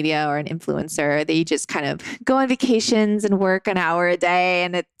social media or an influencer, they just kind of go on vacations and work an hour a day.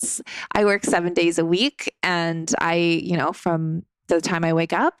 And I work 7 days a week. And from the time I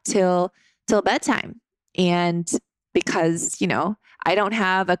wake up till bedtime. And because, I don't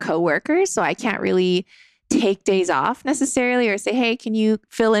have a coworker, so I can't really take days off necessarily or say, hey, can you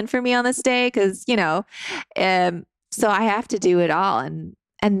fill in for me on this day? Because, so I have to do it all.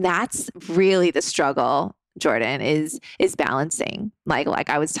 And that's really the struggle, Jordan, is balancing. Like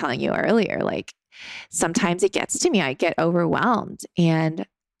I was telling you earlier, like sometimes it gets to me, I get overwhelmed, and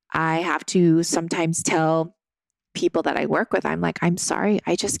I have to sometimes tell people that I work with, I'm like, I'm sorry,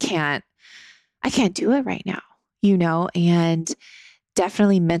 I can't do it right now, and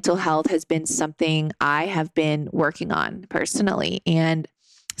definitely mental health has been something I have been working on personally. And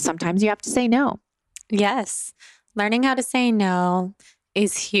sometimes you have to say no. Yes. Learning how to say no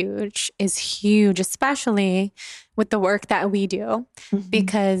is huge, especially with the work that we do,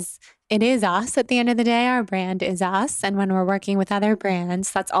 because it is us at the end of the day. Our brand is us. And when we're working with other brands,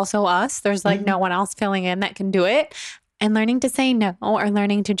 that's also us. There's like no one else filling in that can do it. And learning to say no, or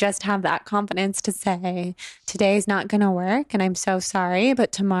learning to just have that confidence to say, today's not going to work and I'm so sorry,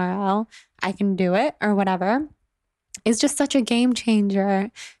 but tomorrow I can do it or whatever, is just such a game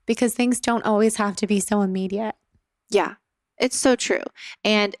changer, because things don't always have to be so immediate. Yeah. It's so true.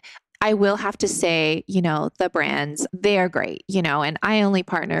 And I will have to say, the brands, they are great, and I only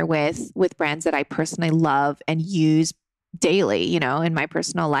partner with brands that I personally love and use daily, in my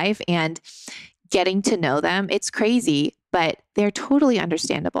personal life, and getting to know them. It's crazy, but they're totally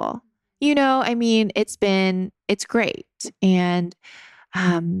understandable. It's great. And,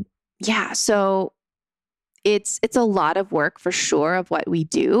 so it's a lot of work for sure of what we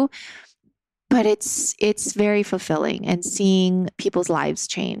do. But it's very fulfilling, and seeing people's lives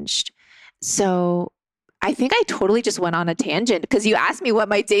changed. So I think I totally just went on a tangent because you asked me what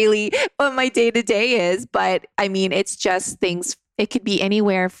my day-to-day is. But it's just things. It could be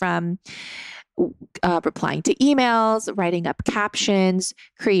anywhere from replying to emails, writing up captions,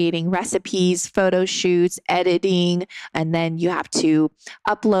 creating recipes, photo shoots, editing, and then you have to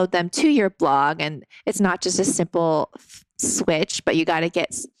upload them to your blog. And it's not just a simple switch, but you got to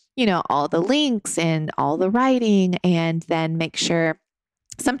get all the links and all the writing, and then make sure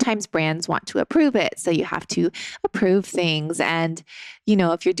sometimes brands want to approve it. So you have to approve things. And,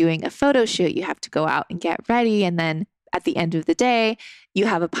 if you're doing a photo shoot, you have to go out and get ready and then at the end of the day, you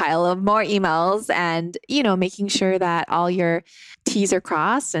have a pile of more emails and, making sure that all your T's are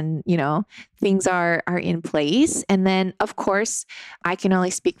crossed and, things are in place. And then, of course, I can only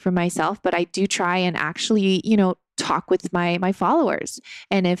speak for myself, but I do try and actually, talk with my followers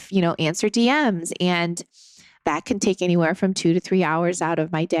and if, answer DMs, and that can take anywhere from 2 to 3 hours out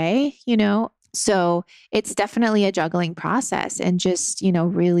of my day, So it's definitely a juggling process and just,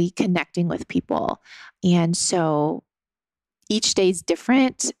 really connecting with people. And so each day is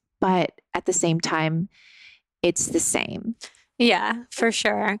different, but at the same time, it's the same. Yeah, for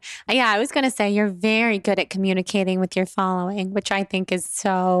sure. Yeah, I was going to say you're very good at communicating with your following, which I think is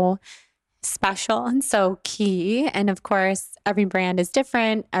so special and so key. And of course, every brand is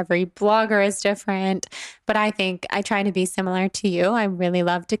different. Every blogger is different. But I think I try to be similar to you. I really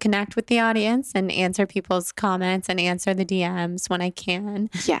love to connect with the audience and answer people's comments and answer the DMs when I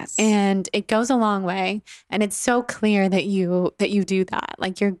can. Yes. And it goes a long way. And it's so clear that you do that.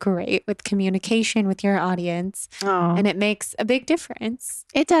 Like you're great with communication with your audience. Oh. And it makes a big difference.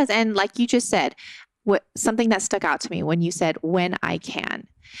 It does. And like you just said, something that stuck out to me when you said, when I can.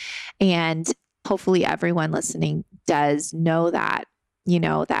 And hopefully everyone listening does know that,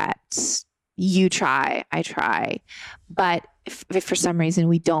 that you try, I try. But if for some reason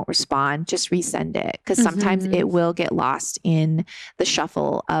we don't respond, just resend it. Because sometimes it will get lost in the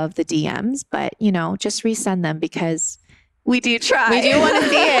shuffle of the DMs. But, just resend them because we do try. We do want to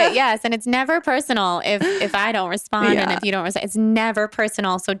see it. Yes. And it's never personal if I don't respond and if you don't respond. It's never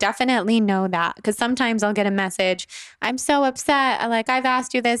personal. So definitely know that. Because sometimes I'll get a message, I'm so upset. I've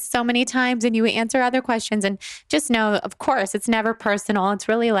asked you this so many times and you answer other questions. And just know, of course, it's never personal. It's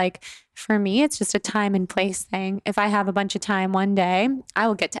really for me, it's just a time and place thing. If I have a bunch of time one day, I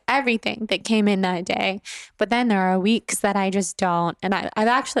will get to everything that came in that day. But then there are weeks that I just don't. And I've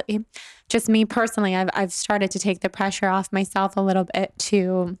actually, just me personally, I've started to take the pressure off myself a little bit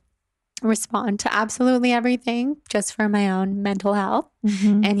to respond to absolutely everything just for my own mental health.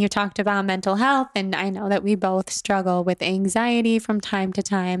 And you talked about mental health, and I know that we both struggle with anxiety from time to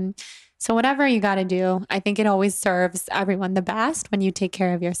time. So whatever you got to do, I think it always serves everyone the best when you take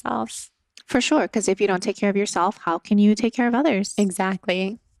care of yourself. For sure. Because if you don't take care of yourself, how can you take care of others?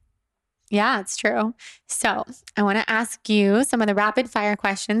 Exactly. Yeah, it's true. So I want to ask you some of the rapid fire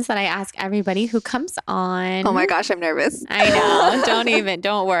questions that I ask everybody who comes on. Oh my gosh, I'm nervous. I know.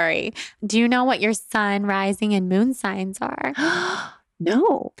 Don't worry. Do you know what your sun, rising, and moon signs are?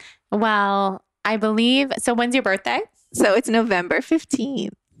 No. Well, I believe. So when's your birthday? So it's November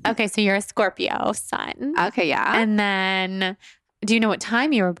 15th. Okay, so you're a Scorpio sun. Okay, yeah. And then do you know what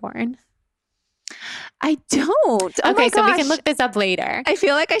time you were born? I don't. Okay, so we can look this up later. I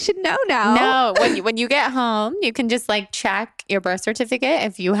feel like I should know now. No, when you get home, you can just check your birth certificate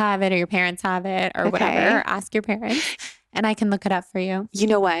if you have it or your parents have it or whatever. Or ask your parents and I can look it up for you. You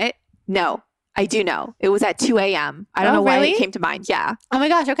know what? No, I do know. It was at 2 a.m. I don't know why it came to mind. Yeah. Oh my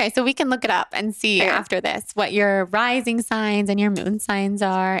gosh. Okay. So we can look it up and see after this what your rising signs and your moon signs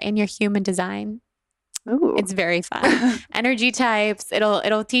are and your human design. Ooh. It's very fun. Energy types.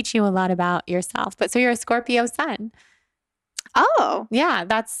 It'll teach you a lot about yourself. But so you're a Scorpio sun. Oh. Yeah.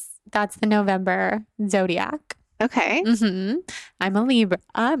 That's the November zodiac. Okay. I'm a Libra.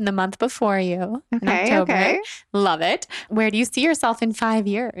 I'm the month before you. Okay. In October. Okay. Love it. Where do you see yourself in 5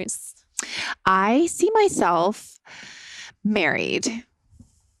 years? I see myself married.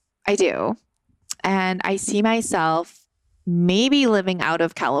 I do. And I see myself maybe living out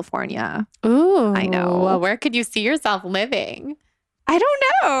of California. Ooh. I know. Well, where could you see yourself living? I don't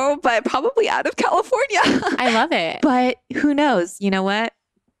know, but probably out of California. I love it. But who knows? You know what?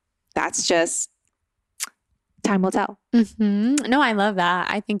 That's just time will tell. No, I love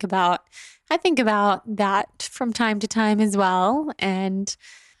that. I think about that from time to time as well. And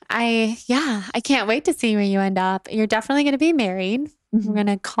I can't wait to see where you end up. You're definitely going to be married. We're going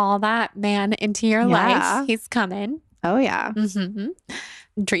to call that man into your life. He's coming. Oh, yeah.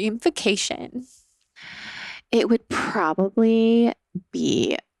 Dream vacation. It would probably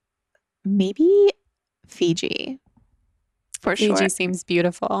be maybe Fiji. For sure. Fiji seems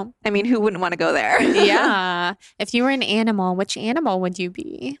beautiful. I mean, who wouldn't want to go there? Yeah. If you were an animal, which animal would you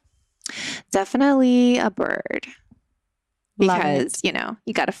be? Definitely a bird. Because, you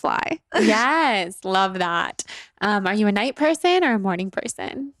got to fly. Yes. Love that. Are you a night person or a morning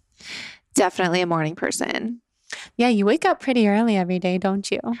person? Definitely a morning person. Yeah. You wake up pretty early every day, don't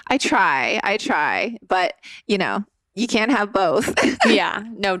you? I try. But, you can't have both. Yeah.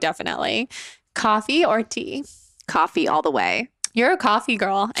 No, definitely. Coffee or tea? Coffee all the way. You're a coffee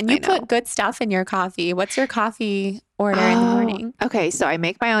girl and you put good stuff in your coffee. What's your coffee order in the morning? Okay. So I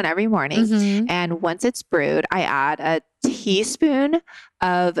make my own every morning. Mm-hmm. And once it's brewed, I add a teaspoon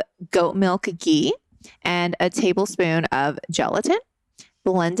of goat milk ghee and a tablespoon of gelatin.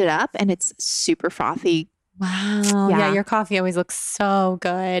 Blend it up and it's super frothy. Wow. Yeah, your coffee always looks so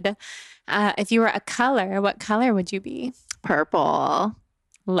good. If you were a color, what color would you be? Purple.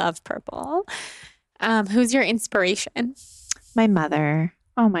 Love purple. Who's your inspiration? My mother.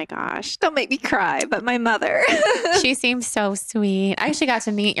 Oh my gosh. Don't make me cry, but my mother. She seems so sweet. I actually got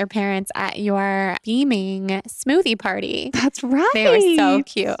to meet your parents at your beaming smoothie party. That's right. They were so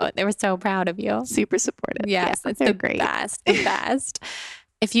cute. They were so proud of you. Super supportive. Yes, yeah, it's the great. best. The best.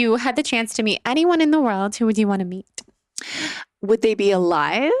 If you had the chance to meet anyone in the world, who would you want to meet? Would they be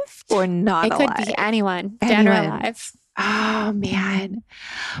alive or not alive? It could be anyone, dead or alive. Oh, man.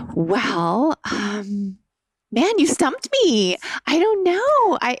 Well, man, you stumped me. I don't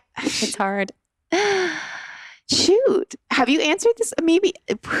know. It's hard. Shoot. Have you answered this? Maybe.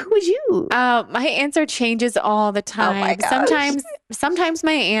 Who would you? My answer changes all the time. Oh my gosh. Sometimes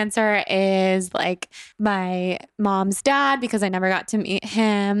my answer is like my mom's dad because I never got to meet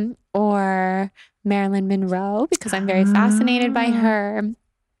him, or Marilyn Monroe because I'm very fascinated by her.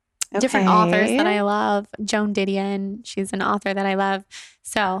 Different authors that I love. Joan Didion, she's an author that I love.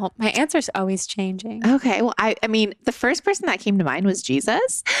 So my answer's always changing. Okay. Well, I mean, the first person that came to mind was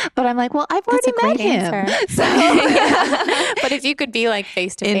Jesus, but I'm like, well, I've already met him. So. But if you could be like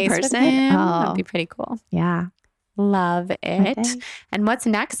face to face with him, that'd be pretty cool. Yeah. Love it. Okay. And what's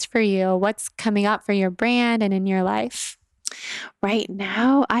next for you? What's coming up for your brand and in your life? Right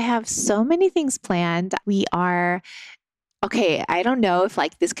now, I have so many things planned. Okay, I don't know if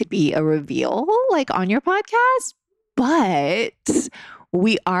like this could be a reveal like on your podcast, but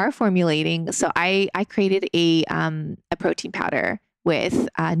we are formulating. So I created a protein powder with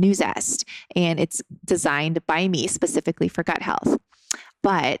New Zest, and it's designed by me specifically for gut health.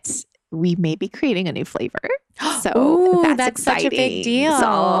 But we may be creating a new flavor. So that's exciting. Such a big deal.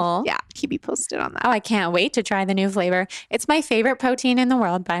 So keep you posted on that. Oh, I can't wait to try the new flavor. It's my favorite protein in the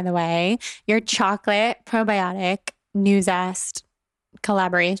world, by the way. Your chocolate probiotic New Zest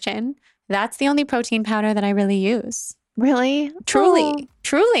collaboration. That's the only protein powder that I really use. Really? Truly.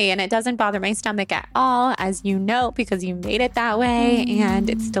 And it doesn't bother my stomach at all, as you know, because you made it that way and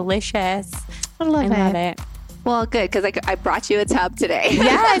it's delicious. I love it. Well, good, because I brought you a tub today.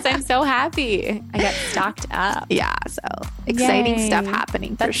 Yes, I'm so happy. I got stocked up. Yeah, so exciting stuff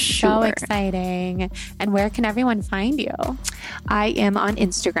happening for sure. So exciting. And where can everyone find you? I am on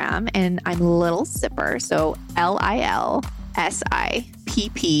Instagram and I'm Little Sipper, so LILSIPPER.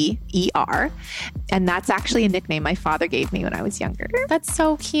 And that's actually a nickname my father gave me when I was younger. That's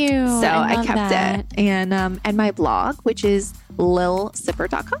so cute. So I kept it. And my blog, which is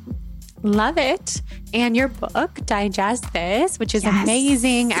lilsipper.com. Love it. And your book, Digest This, which is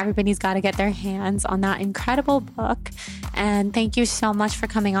amazing. Everybody's got to get their hands on that incredible book. And thank you so much for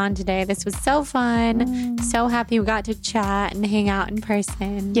coming on today. This was so fun. So happy we got to chat and hang out in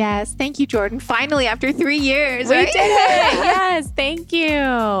person. Yes. Thank you, Jordan. Finally, after 3 years. We did it. Yes. Thank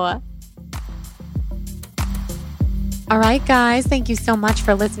you. All right, guys, thank you so much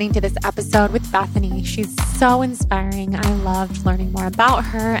for listening to this episode with Bethany. She's so inspiring. I loved learning more about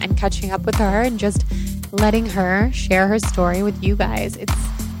her and catching up with her and just letting her share her story with you guys. It's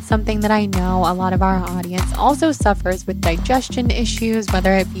something that I know a lot of our audience also suffers with digestion issues,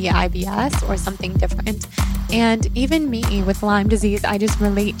 whether it be IBS or something different. And even me with Lyme disease, I just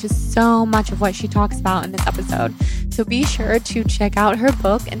relate to so much of what she talks about in this episode. So be sure to check out her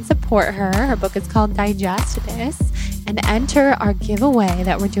book and support her. Her book is called Digest This, and enter our giveaway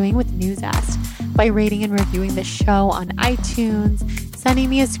that we're doing with New Zest by rating and reviewing the show on iTunes, sending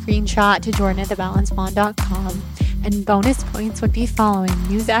me a screenshot to jordan@thebalancedblonde.com, and bonus points would be following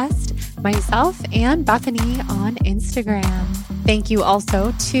New Zest, myself, and Bethany on Instagram. Thank you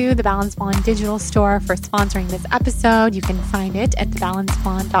also to the Balanced Blonde digital store for sponsoring this episode. You can find it at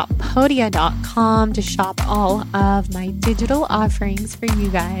thebalancedblonde.podia.com to shop all of my digital offerings for you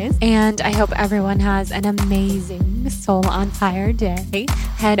guys. And I hope everyone has an amazing Soul on Fire day.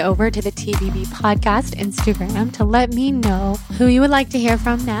 Head over to the TBB Podcast Instagram to let me know who you would like to hear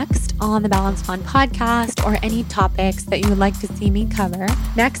from next on the Balanced Blonde podcast, or any topics that you would like to see me cover.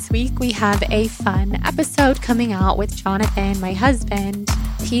 Next week, we have a fun episode coming out with Jonathan, my husband.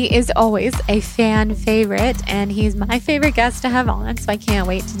 He is always a fan favorite, and he's my favorite guest to have on, so I can't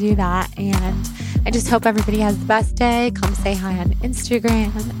wait to do that. And I just hope everybody has the best day. Come say hi on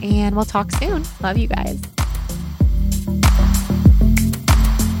Instagram, and we'll talk soon. Love you guys.